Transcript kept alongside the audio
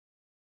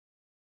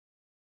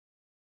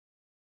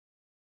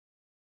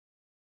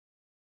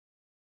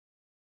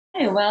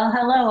Okay, well,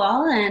 hello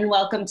all, and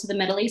welcome to the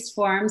Middle East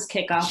Forum's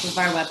kickoff of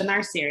our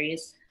webinar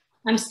series.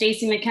 I'm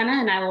Stacy McKenna,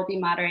 and I will be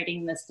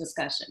moderating this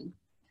discussion.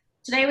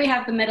 Today we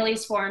have the Middle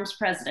East Forum's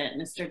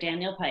president, Mr.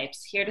 Daniel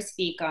Pipes, here to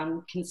speak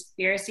on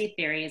conspiracy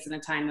theories in a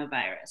time of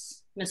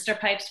virus. Mr.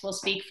 Pipes will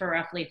speak for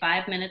roughly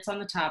 5 minutes on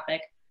the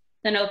topic,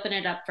 then open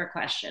it up for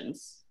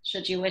questions.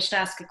 Should you wish to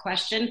ask a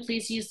question,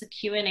 please use the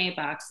Q&A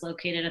box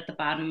located at the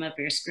bottom of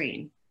your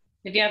screen.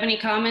 If you have any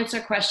comments or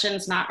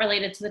questions not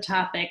related to the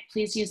topic,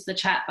 please use the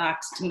chat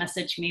box to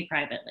message me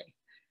privately.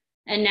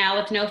 And now,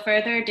 with no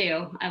further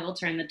ado, I will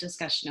turn the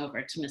discussion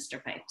over to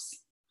Mr. Pipes.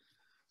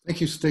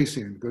 Thank you,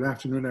 Stacy, and good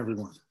afternoon,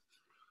 everyone.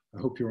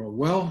 I hope you're all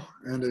well,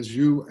 and as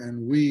you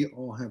and we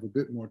all have a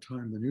bit more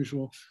time than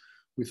usual,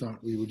 we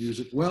thought we would use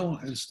it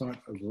well and start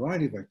a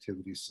variety of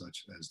activities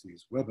such as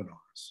these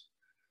webinars.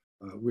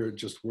 We're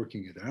just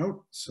working it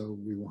out, so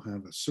we will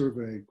have a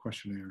survey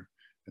questionnaire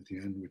at the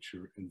end, which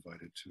you're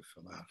invited to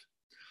fill out.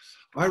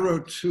 I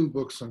wrote 2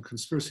 books on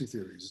conspiracy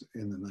theories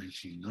in the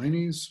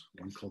 1990s,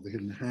 one called The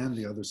Hidden Hand,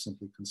 the other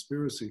simply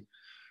Conspiracy.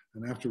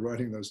 And after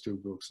writing those 2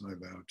 books, I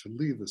vowed to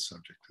leave the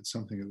subject. It's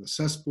something of a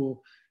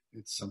cesspool,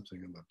 it's something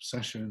of an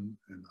obsession,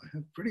 and I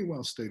have pretty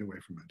well stayed away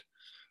from it.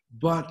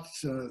 But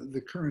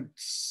the current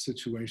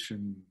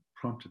situation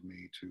prompted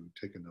me to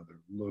take another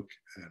look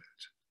at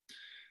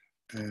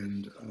it.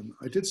 And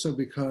I did so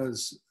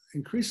because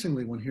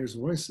increasingly one hears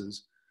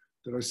voices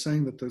that are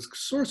saying that the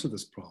source of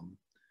this problem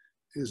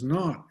is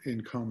not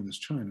in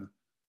communist China,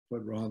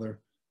 but rather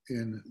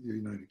in the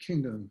United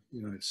Kingdom,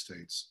 United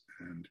States,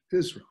 and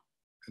Israel.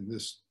 And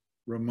this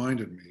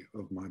reminded me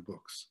of my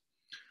books.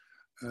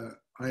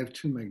 I have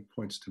 2 main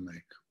points to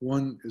make.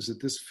 One is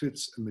that this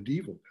fits a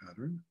medieval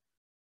pattern,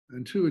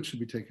 and 2, it should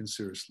be taken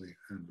seriously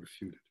and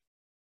refuted.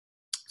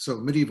 So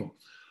medieval.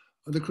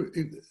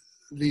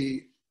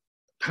 The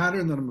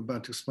pattern that I'm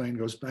about to explain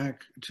goes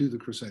back to the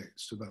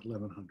Crusades, to about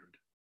 1100.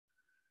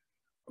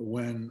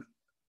 When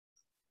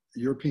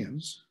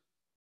Europeans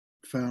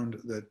found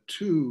that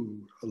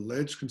 2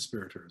 alleged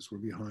conspirators were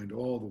behind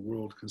all the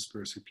world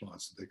conspiracy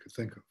plots that they could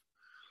think of.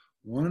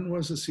 One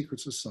was the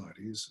secret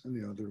societies and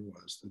the other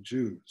was the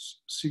Jews.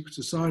 Secret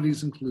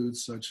societies include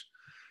such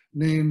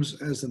names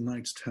as the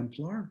Knights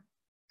Templar,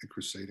 a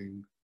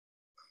crusading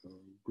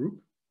group,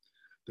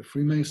 the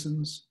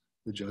Freemasons,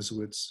 the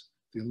Jesuits,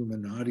 the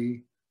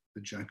Illuminati,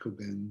 the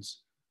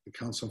Jacobins, the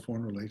Council on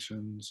Foreign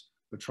Relations,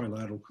 the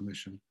Trilateral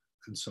Commission,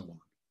 and so on.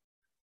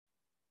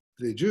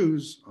 The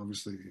Jews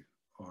obviously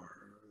are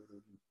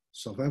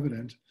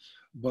self-evident,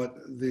 but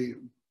the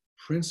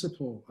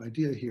principal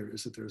idea here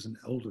is that there's an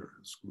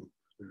elders group.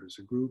 There is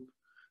a group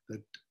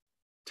that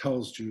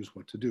tells Jews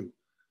what to do.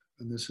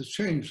 And this has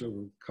changed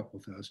over a couple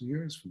thousand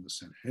years, from the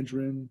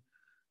Sanhedrin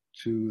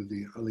to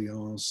the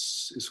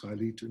Alliance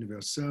Israélite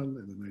Universelle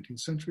in the 19th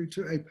century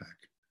to AIPAC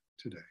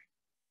today.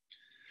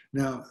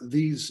 Now,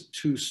 these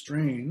 2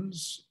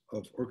 strains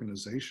of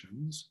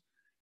organizations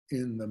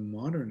in the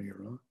modern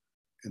era,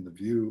 in the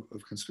view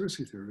of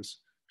conspiracy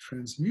theorists,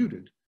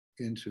 transmuted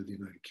into the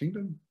United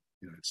Kingdom,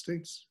 United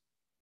States,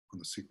 on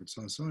the secret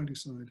society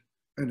side,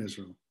 and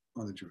Israel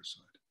on the Jewish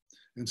side.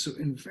 And so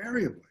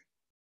invariably,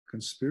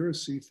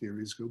 conspiracy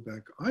theories go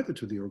back either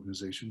to the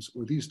organizations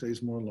or these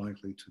days more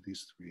likely to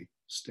these 3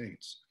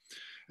 states.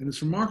 And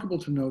it's remarkable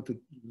to note that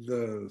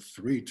the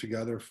 3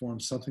 together form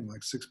something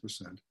like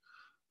 6%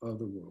 of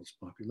the world's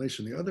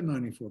population. The other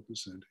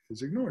 94%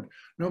 is ignored,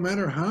 no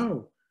matter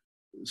how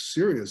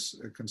serious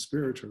a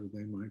conspirator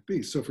they might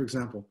be. So for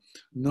example,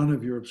 none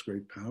of Europe's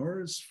great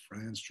powers,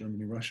 France,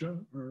 Germany, Russia,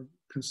 are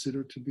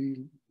considered to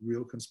be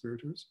real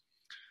conspirators.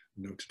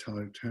 No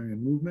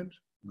totalitarian movement,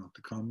 not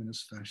the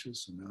communists,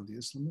 fascists, and now the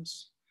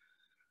Islamists.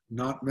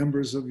 Not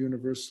members of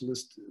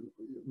universalist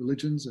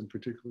religions, in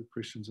particular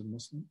Christians and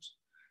Muslims.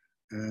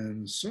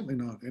 And certainly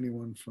not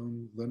anyone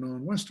from the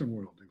non-Western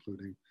world,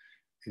 including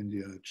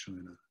India,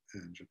 China,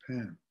 and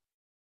Japan.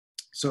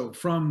 So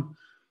from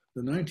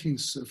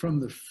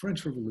the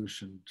French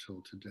Revolution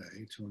till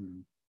today,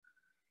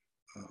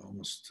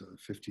 almost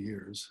 50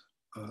 years,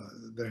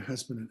 there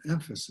has been an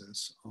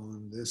emphasis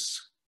on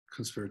this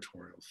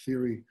conspiratorial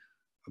theory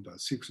about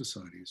secret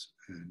societies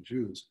and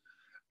Jews.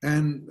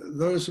 And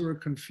those who are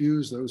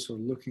confused, those who are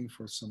looking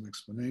for some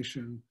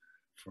explanation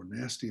for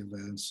nasty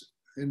events,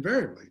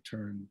 invariably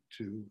turn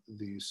to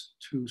these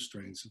 2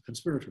 strains of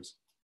conspirators.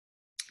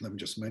 Let me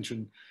just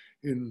mention,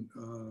 in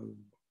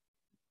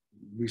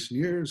recent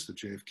years, the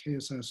JFK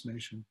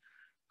assassination,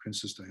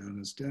 Princess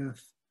Diana's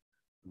death,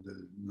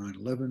 the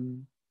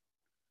 9/11,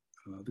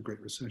 the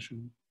Great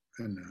Recession,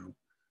 and now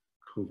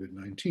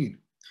COVID-19.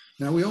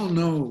 Now, we all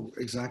know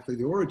exactly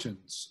the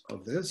origins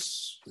of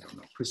this. We don't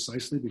know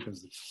precisely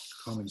because the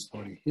Communist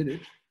Party hid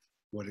it,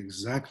 what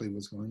exactly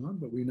was going on,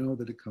 but we know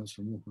that it comes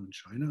from Wuhan,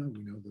 China.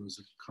 We know there was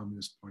a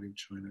Communist Party of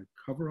China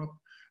cover-up,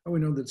 and we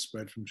know that it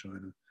spread from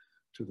China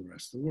to the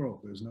rest of the world.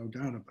 There's no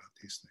doubt about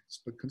these things.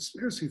 But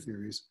conspiracy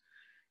theories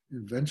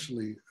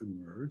eventually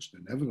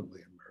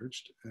inevitably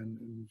emerged, and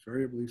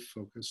invariably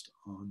focused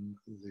on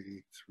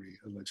the 3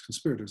 alleged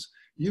conspirators.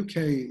 UK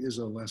is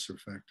a lesser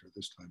factor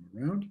this time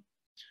around.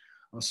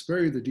 I'll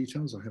spare you the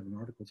details. I have an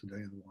article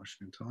today in the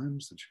Washington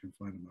Times that you can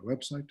find on my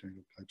website,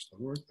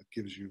 danielpipes.org, that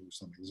gives you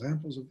some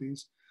examples of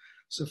these.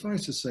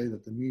 Suffice to say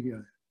that the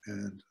media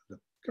and the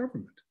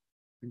government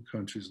in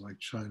countries like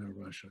China,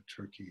 Russia,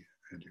 Turkey,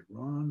 and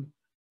Iran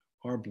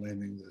are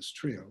blaming this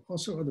trio.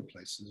 Also other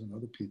places and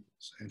other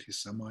peoples.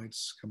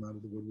 Anti-Semites come out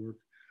of the woodwork.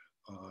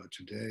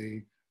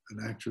 Today,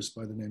 an actress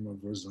by the name of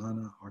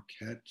Rosanna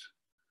Arquette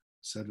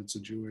said it's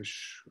a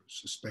Jewish, or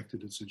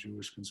suspected it's a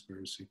Jewish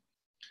conspiracy,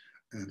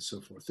 and so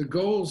forth. The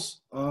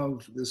goals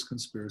of this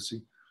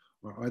conspiracy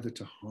are either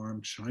to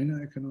harm China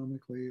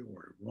economically,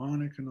 or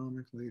Iran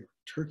economically, or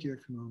Turkey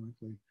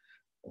economically,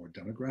 or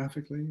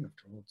demographically.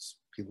 After all,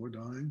 people are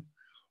dying.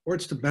 Or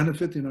it's to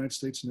benefit the United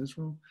States and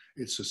Israel.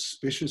 It's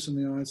suspicious in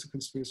the eyes of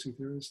conspiracy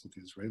theorists that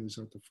the Israelis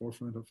are at the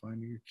forefront of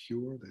finding a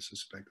cure. They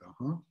suspect,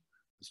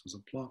 this was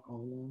a plot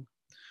all along.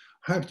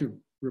 I have to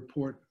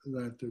report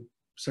that the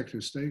Secretary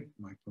of State,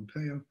 Mike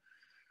Pompeo,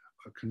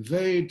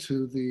 conveyed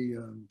to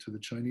the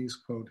Chinese,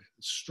 quote,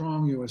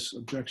 strong US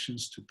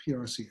objections to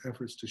PRC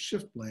efforts to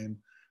shift blame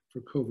for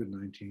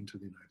COVID-19 to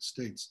the United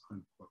States,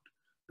 unquote.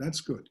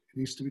 That's good. It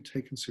needs to be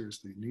taken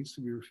seriously. It needs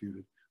to be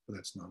refuted, but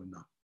that's not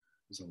enough.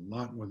 There's a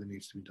lot more that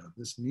needs to be done.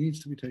 This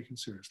needs to be taken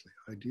seriously.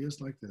 Ideas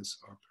like this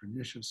are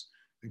pernicious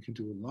and can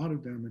do a lot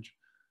of damage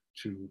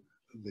to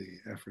the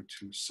effort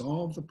to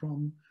solve the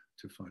problem,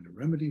 to find a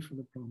remedy for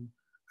the problem,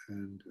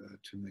 and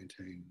to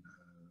maintain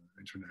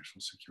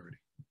international security.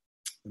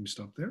 Let me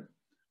stop there,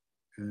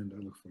 and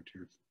I look forward to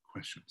your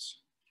questions.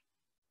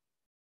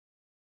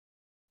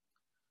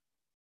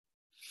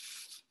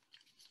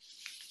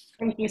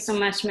 Thank you so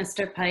much,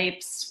 Mr.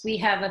 Pipes. We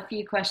have a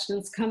few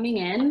questions coming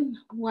in.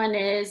 One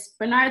is,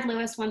 Bernard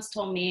Lewis once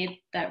told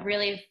me that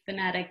really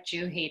fanatic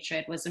Jew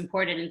hatred was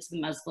imported into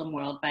the Muslim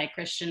world by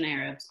Christian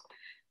Arabs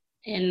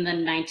in the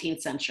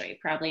 19th century,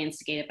 probably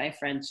instigated by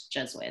French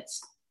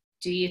Jesuits.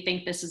 Do you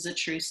think this is a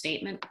true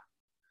statement?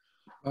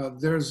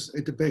 There's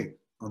a debate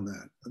on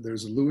that.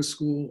 There's a Lewis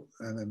school,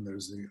 and then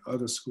there's the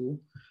other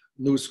school.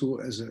 Lewis school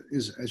is,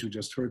 as you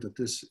just heard, that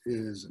this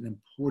is an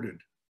imported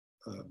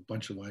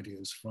bunch of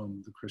ideas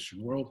from the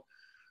Christian world.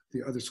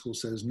 The other school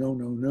says, no,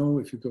 no, no.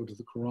 If you go to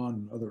the Quran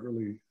and other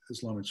early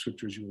Islamic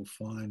scriptures, you will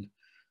find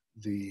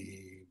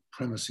the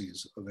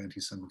premises of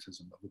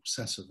anti-Semitism, of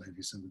obsessive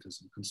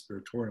anti-Semitism,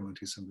 conspiratorial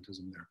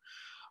anti-Semitism there.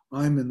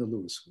 I'm in the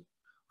Lewis school.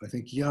 I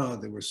think, yeah,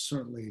 there were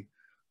certainly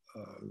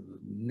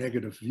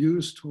negative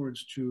views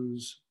towards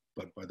Jews,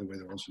 but by the way,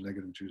 there were also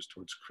negative views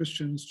towards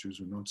Christians. Jews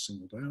were not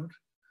singled out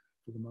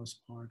for the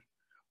most part.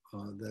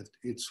 That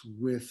it's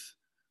with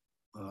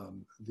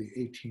the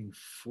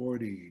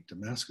 1840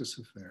 Damascus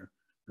affair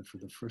that for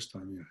the first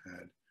time you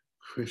had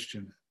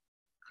Christian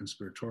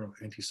conspiratorial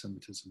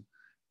anti-Semitism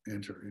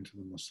enter into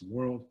the Muslim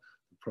world.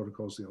 The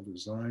Protocols of the Elder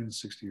Zion,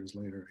 60 years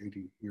later,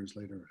 80 years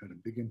later, had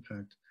a big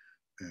impact,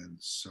 and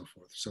so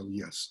forth. So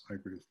yes, I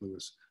agree with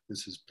Lewis.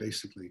 This is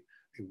basically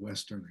a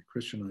Western, a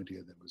Christian idea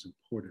that was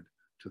imported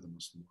to the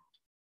Muslim world.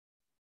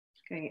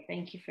 Great,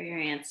 thank you for your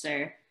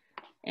answer.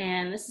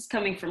 And this is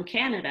coming from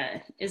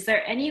Canada. Is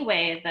there any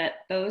way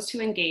that those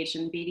who engage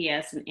in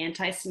BDS and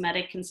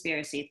anti-Semitic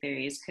conspiracy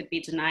theories could be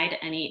denied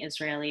any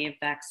Israeli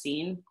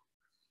vaccine?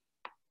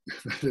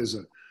 That is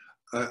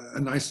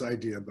a nice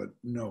idea, but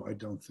no, I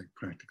don't think,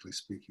 practically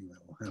speaking,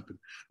 that will happen.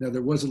 Now,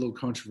 there was a little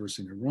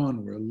controversy in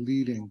Iran where a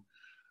leading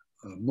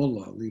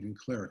mullah, leading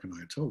cleric, an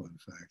Ayatollah, in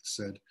fact,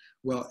 said,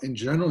 well, in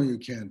general, you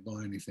can't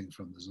buy anything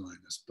from the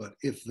Zionists, but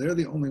if they're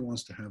the only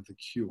ones to have the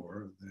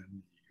cure,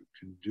 then you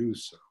can do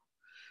so.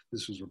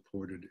 This was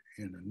reported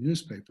in a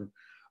newspaper.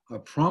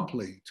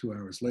 Promptly, 2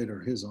 hours later,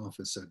 his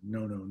office said,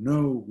 no, no,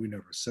 no, we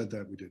never said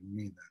that, we didn't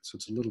mean that. So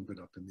it's a little bit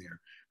up in the air.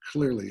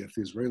 Clearly, if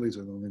the Israelis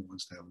are the only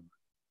ones to have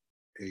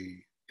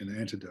an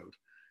antidote,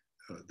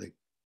 they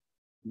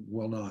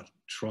will not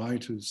try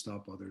to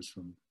stop others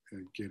from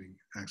getting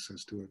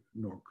access to it,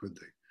 nor could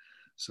they.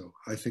 So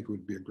I think it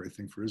would be a great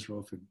thing for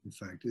Israel if it, in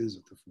fact, is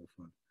at the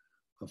forefront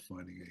of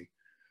finding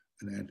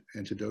an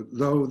antidote,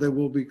 though there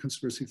will be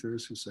conspiracy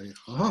theorists who say,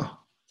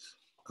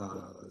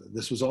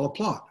 this was all a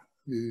plot.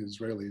 The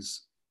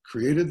Israelis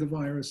created the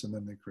virus and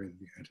then they created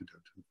the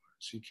antidote to the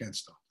virus. You can't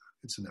stop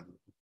that. It's inevitable.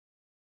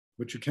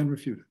 But you can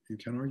refute it. You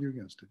can argue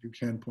against it. You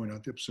can point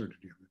out the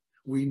absurdity of it.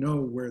 We know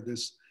where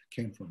this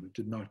came from. It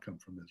did not come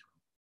from Israel.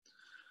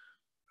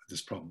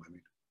 This problem, I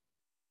mean.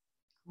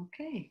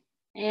 Okay.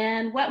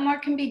 And what more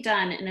can be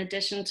done in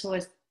addition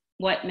to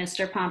what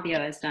Mr. Pompeo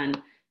has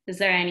done? Is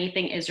there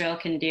anything Israel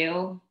can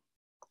do?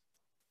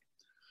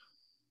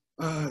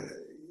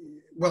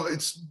 Well,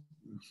 it's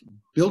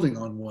building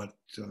on what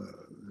the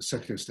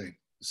Secretary of State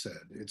said.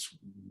 It's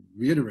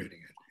reiterating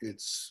it.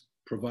 It's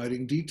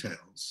providing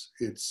details.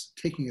 It's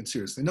taking it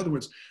seriously. In other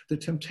words, the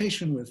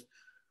temptation with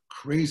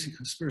crazy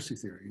conspiracy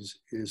theories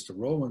is to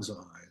roll one's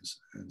eyes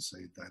and say,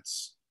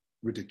 that's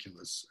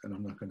ridiculous, and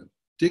I'm not going to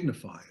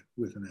dignify it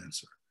with an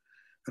answer.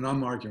 And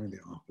I'm arguing the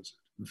opposite.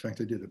 In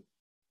fact, I did a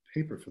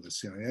paper for the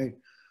CIA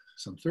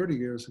some 30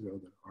 years ago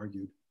that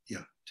argued,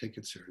 yeah, take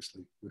it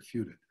seriously,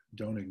 refute it,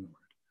 don't ignore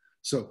it.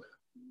 So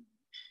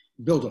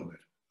build on it.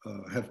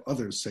 have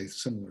others say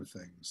similar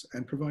things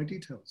and provide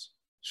details,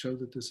 show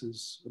that this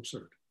is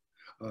absurd.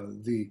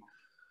 The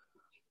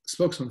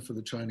spokesman for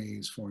the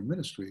Chinese Foreign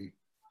Ministry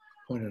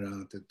pointed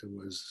out that there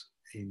was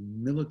a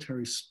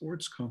military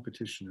sports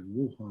competition in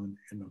Wuhan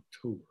in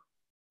October,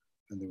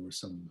 and there were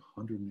some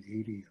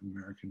 180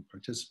 American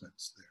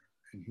participants there,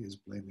 and he is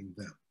blaming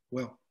them.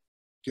 Well,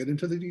 get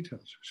into the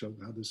details, show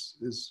how this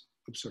is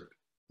absurd.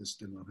 This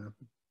did not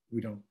happen.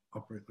 We don't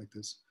operate like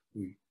this.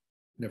 We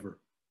never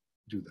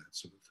do that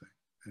sort of thing,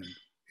 and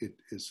it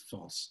is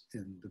false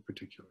in the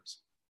particulars.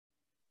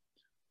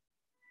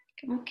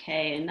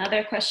 Okay,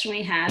 another question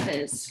we have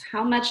is,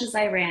 how much is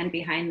Iran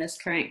behind this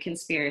current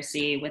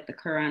conspiracy with the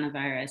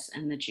coronavirus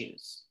and the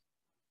Jews?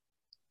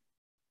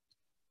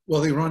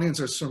 Well, the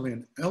Iranians are certainly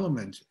an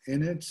element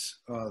in it.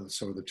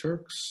 So are the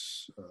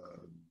Turks.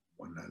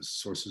 One has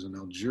sources in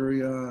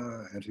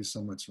Algeria,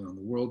 anti-Semites around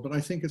the world, but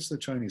I think it's the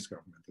Chinese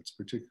government that's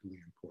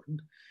particularly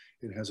important.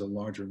 It has a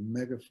larger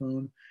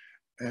megaphone,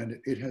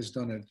 and it has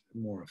done it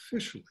more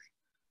officially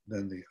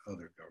than the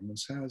other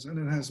governments has, and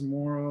it has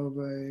more of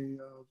a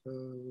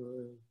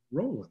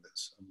role in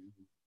this. I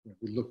mean,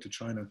 we look to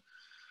China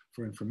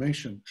for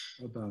information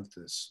about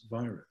this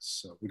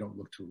virus. So we don't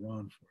look to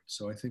Iran for it.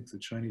 So I think the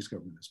Chinese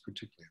government is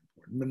particularly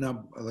important. But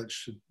now I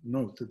should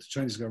note that the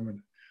Chinese government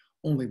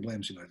only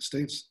blames the United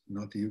States,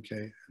 not the UK,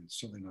 and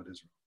certainly not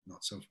Israel,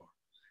 not so far.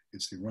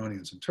 It's the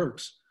Iranians and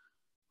Turks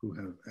who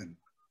have, and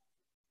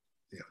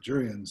the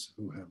Algerians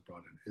who have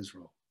brought in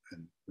Israel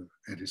and the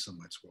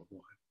anti-Semites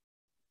worldwide.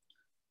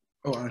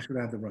 Oh, and I should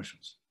add the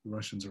Russians. The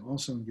Russians are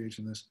also engaged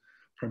in this,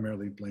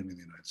 primarily blaming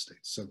the United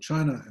States. So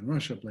China and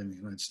Russia blaming the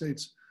United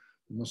States,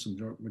 the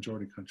Muslim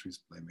majority countries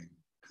blaming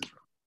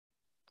Israel.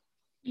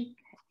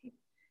 Okay.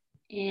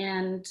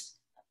 And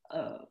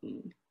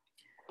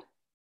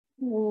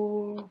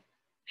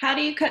how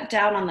do you cut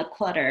down on the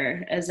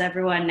clutter as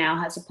everyone now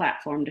has a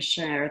platform to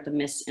share the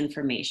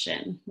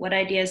misinformation? What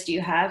ideas do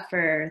you have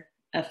for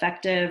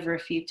effective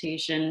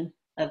refutation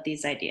of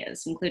these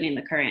ideas, including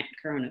the current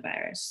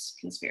coronavirus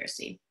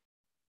conspiracy?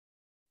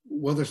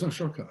 Well, there's no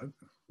shortcut.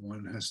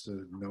 One has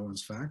to know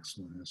one's facts.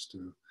 One has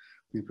to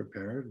be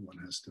prepared. One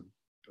has to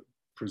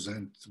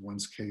present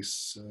one's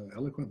case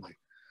eloquently.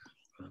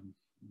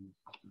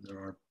 There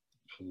are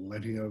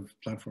plenty of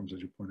platforms,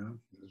 as you point out.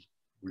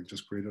 We've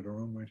just created our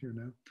own right here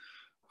now.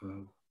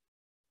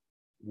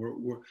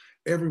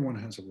 Everyone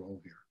has a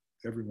role here.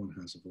 Everyone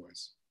has a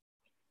voice.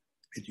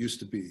 It used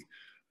to be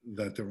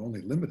that there were only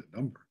a limited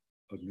number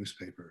of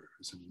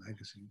newspapers and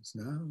magazines.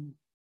 Now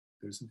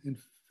there's an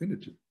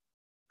infinitude,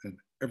 and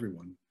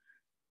everyone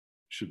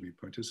should be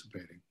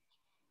participating.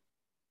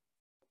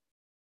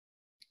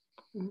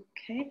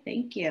 Okay,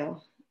 thank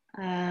you.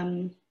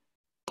 And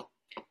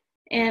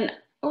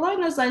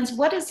along those lines,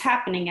 what is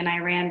happening in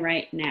Iran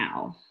right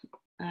now?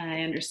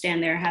 I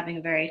understand they're having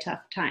a very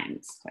tough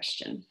times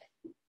question.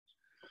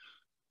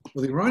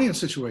 Well, the Iranian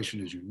situation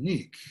is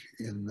unique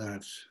in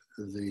that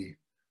the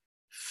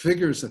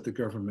figures that the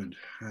government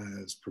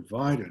has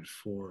provided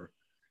for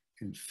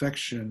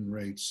infection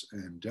rates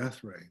and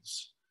death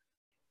rates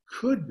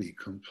could be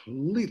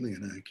completely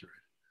inaccurate.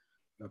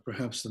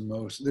 Perhaps the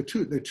most, there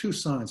are two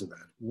sides of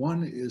that.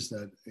 One is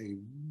that a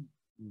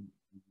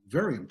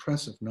very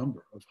impressive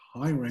number of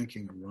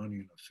high-ranking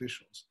Iranian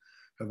officials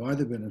have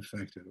either been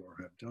infected or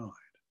have died.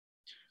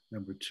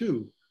 Number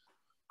two,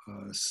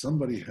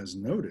 somebody has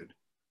noted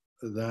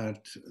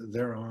that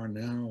there are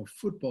now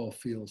football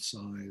field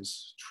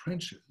size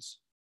trenches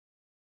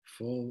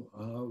full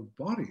of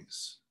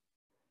bodies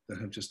that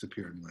have just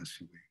appeared in the last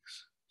few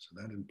weeks.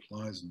 So that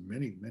implies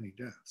many, many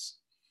deaths.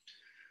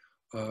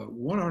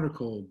 One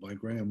article by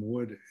Graham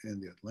Wood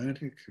in The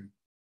Atlantic a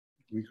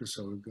week or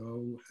so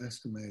ago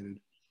estimated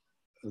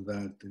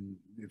that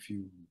if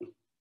you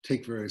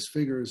take various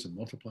figures and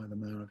multiply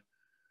them out,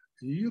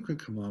 you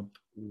could come up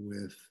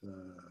with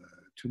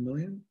 2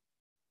 million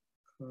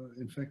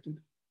infected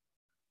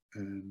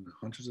and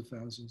hundreds of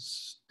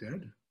thousands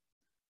dead.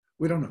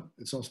 We don't know.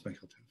 It's all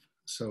speculative.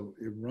 So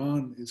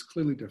Iran is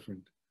clearly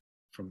different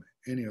from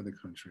any other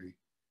country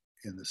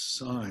in the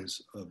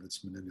size of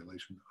its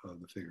manipulation of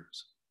the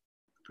figures.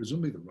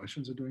 Presumably the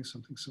Russians are doing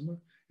something similar.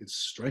 It's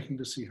striking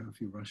to see how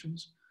few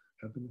Russians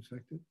have been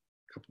infected,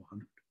 a couple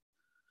hundred.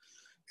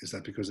 Is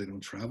that because they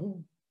don't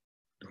travel?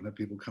 Don't have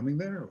people coming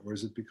there? Or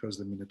is it because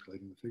they're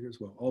manipulating the figures?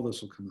 Well, all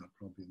this will come out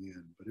probably in the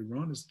end, but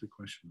Iran is the big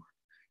question mark.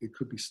 It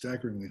could be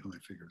staggeringly high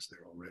figures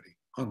there already,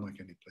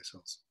 unlike any place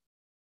else.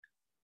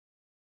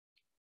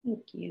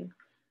 Thank you.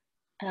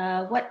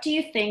 What do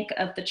you think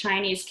of the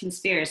Chinese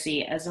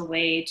conspiracy as a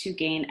way to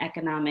gain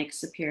economic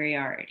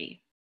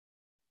superiority?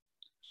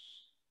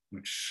 I'm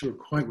not sure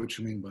quite what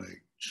you mean by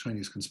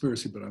Chinese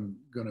conspiracy, but I'm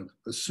going to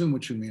assume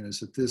what you mean is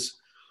that this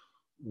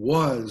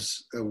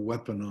was a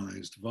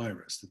weaponized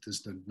virus, that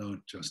this did not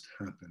just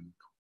happen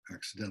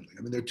accidentally.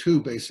 I mean, there are two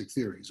basic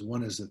theories.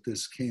 One is that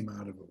this came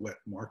out of a wet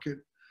market.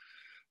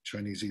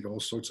 Chinese eat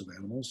all sorts of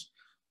animals,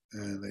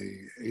 and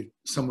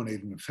someone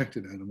ate an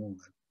infected animal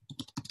that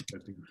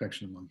got the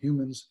infection among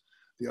humans.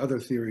 The other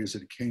theory is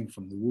that it came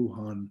from the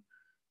Wuhan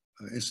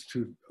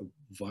Institute of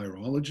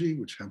Virology,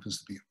 which happens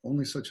to be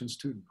only such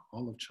institute in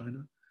all of China,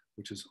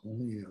 which is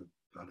only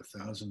about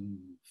 1,000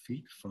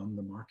 feet from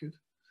the market.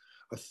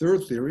 A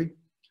third theory,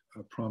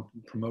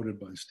 promoted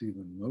by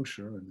Stephen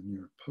Mosher in the New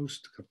York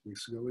Post a couple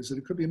weeks ago, is that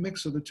it could be a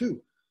mix of the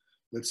two,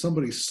 that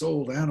somebody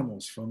sold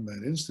animals from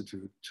that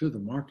institute to the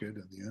market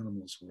and the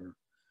animals were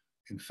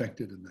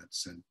infected and that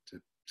sent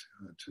it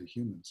to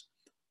humans.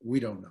 We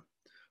don't know.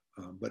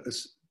 But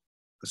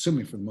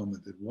assuming for the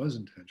moment that it was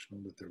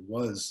intentional, that there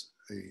was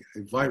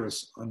a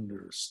virus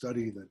under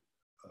study that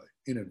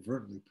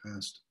inadvertently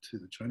passed to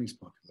the Chinese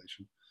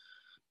population,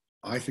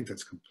 I think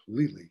that's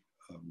completely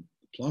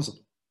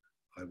plausible.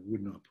 I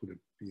would not put it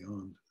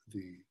beyond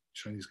the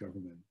Chinese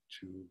government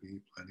to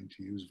be planning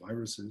to use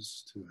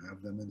viruses to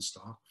have them in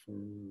stock for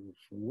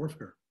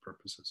warfare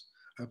purposes.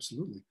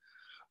 Absolutely.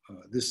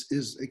 This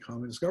is a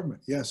communist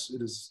government. Yes,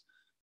 it has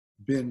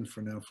been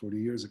for now 40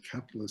 years a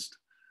capitalist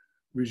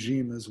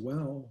regime as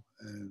well,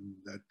 and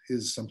that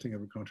is something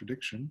of a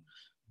contradiction.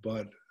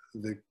 But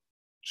the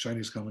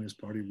Chinese Communist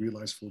Party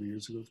realized 40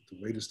 years ago that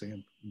the way to stay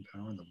in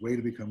power and the way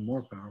to become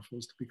more powerful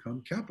is to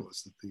become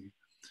capitalist, that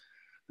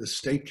the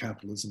state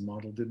capitalism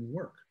model didn't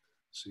work.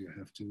 So you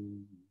have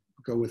to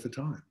go with the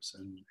times.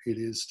 And it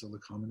is still a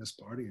communist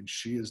party, and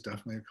Xi is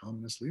definitely a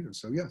communist leader.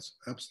 So yes,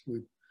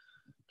 absolutely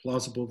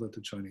plausible that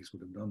the Chinese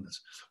would have done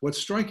this. What's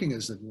striking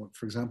is that,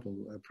 for example,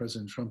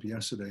 President Trump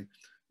yesterday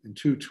in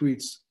 2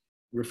 tweets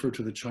referred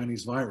to the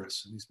Chinese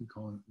virus, and he's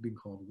being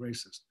called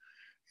racist.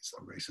 It's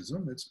not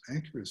racism, it's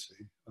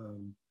accuracy. I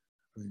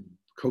mean,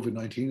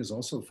 COVID-19 is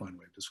also a fine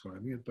way of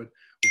describing it, but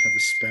we have the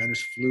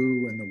Spanish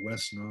flu and the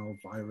West Nile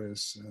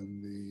virus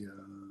and the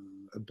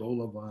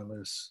Ebola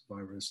virus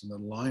and the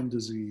Lyme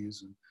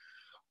disease and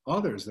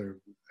others that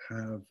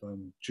have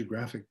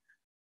geographic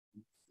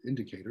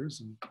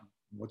indicators. And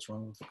what's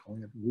wrong with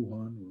calling it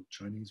Wuhan or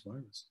Chinese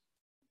virus?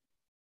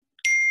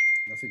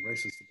 Nothing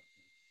racist about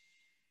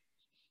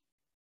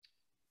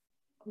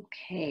that.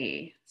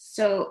 Okay,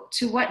 so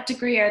to what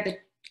degree are the,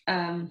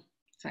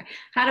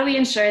 how do we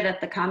ensure that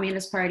the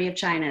Communist Party of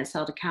China is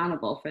held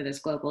accountable for this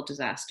global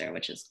disaster,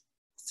 which is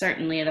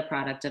certainly the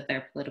product of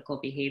their political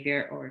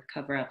behavior or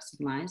cover-ups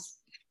and lies?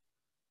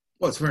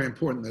 Well, it's very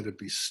important that it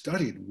be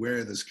studied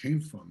where this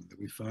came from, that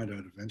we find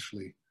out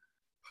eventually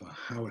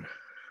how it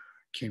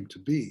came to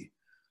be.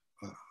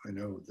 I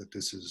know that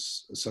this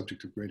is a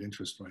subject of great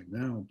interest right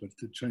now, but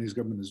the Chinese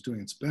government is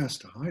doing its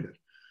best to hide it.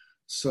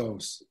 So,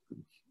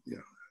 yeah,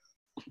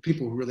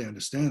 people who really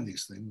understand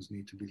these things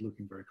need to be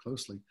looking very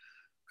closely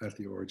at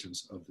the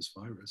origins of this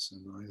virus.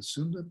 And I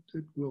assume that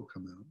it will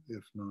come out,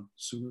 if not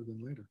sooner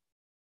than later.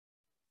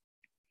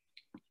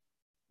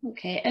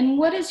 Okay, and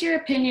what is your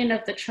opinion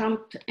of the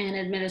Trump and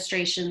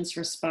administration's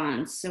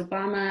response?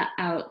 Obama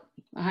out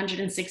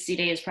 160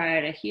 days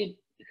prior to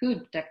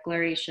Hu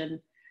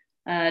declaration.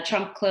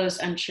 Trump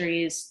closed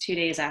entries 2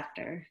 days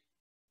after.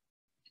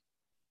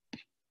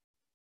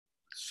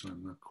 So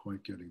I'm not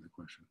quite getting the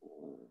question.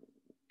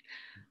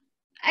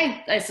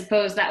 I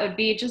suppose that would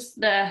be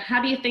just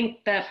how do you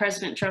think that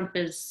President Trump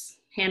is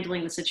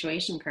handling the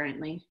situation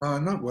currently?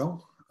 Not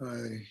well.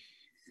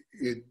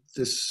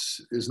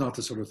 This is not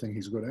the sort of thing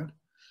he's good at.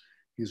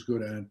 He's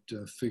good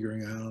at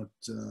figuring out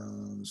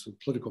sort of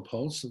political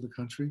pulse of the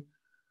country.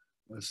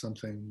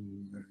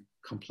 Something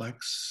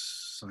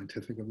complex,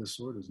 scientific of this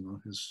sort is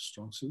not his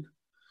strong suit.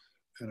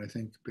 And I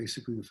think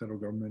basically the federal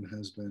government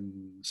has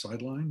been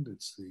sidelined.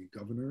 It's the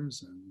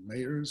governors and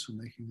mayors who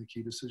are making the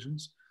key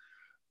decisions.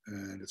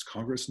 And it's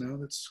Congress now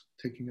that's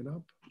taking it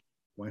up.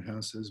 White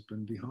House has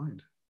been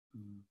behind.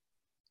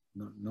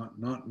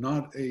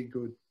 Not a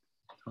good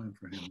time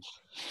for him.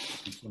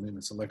 In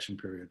this election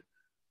period,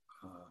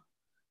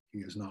 he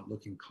is not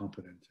looking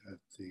competent at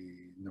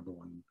the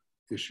 #1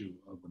 issue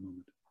of the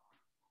moment.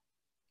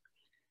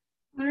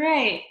 All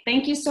right,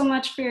 thank you so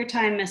much for your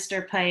time,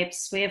 Mr.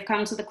 Pipes. We have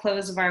come to the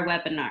close of our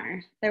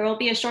webinar. There will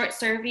be a short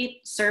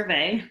survey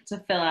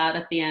to fill out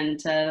at the end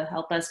to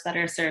help us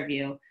better serve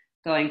you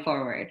going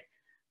forward.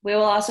 We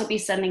will also be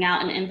sending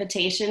out an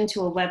invitation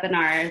to a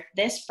webinar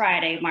this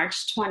Friday,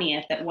 March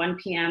 20th at 1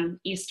 p.m.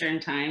 Eastern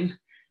Time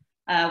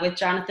with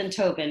Jonathan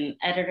Tobin,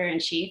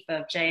 Editor-in-Chief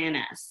of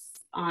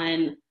JNS,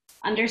 on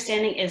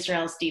Understanding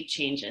Israel's Deep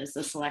Changes,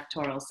 this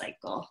electoral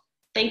cycle.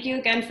 Thank you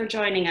again for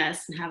joining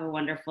us and have a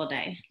wonderful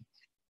day.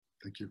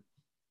 Thank you.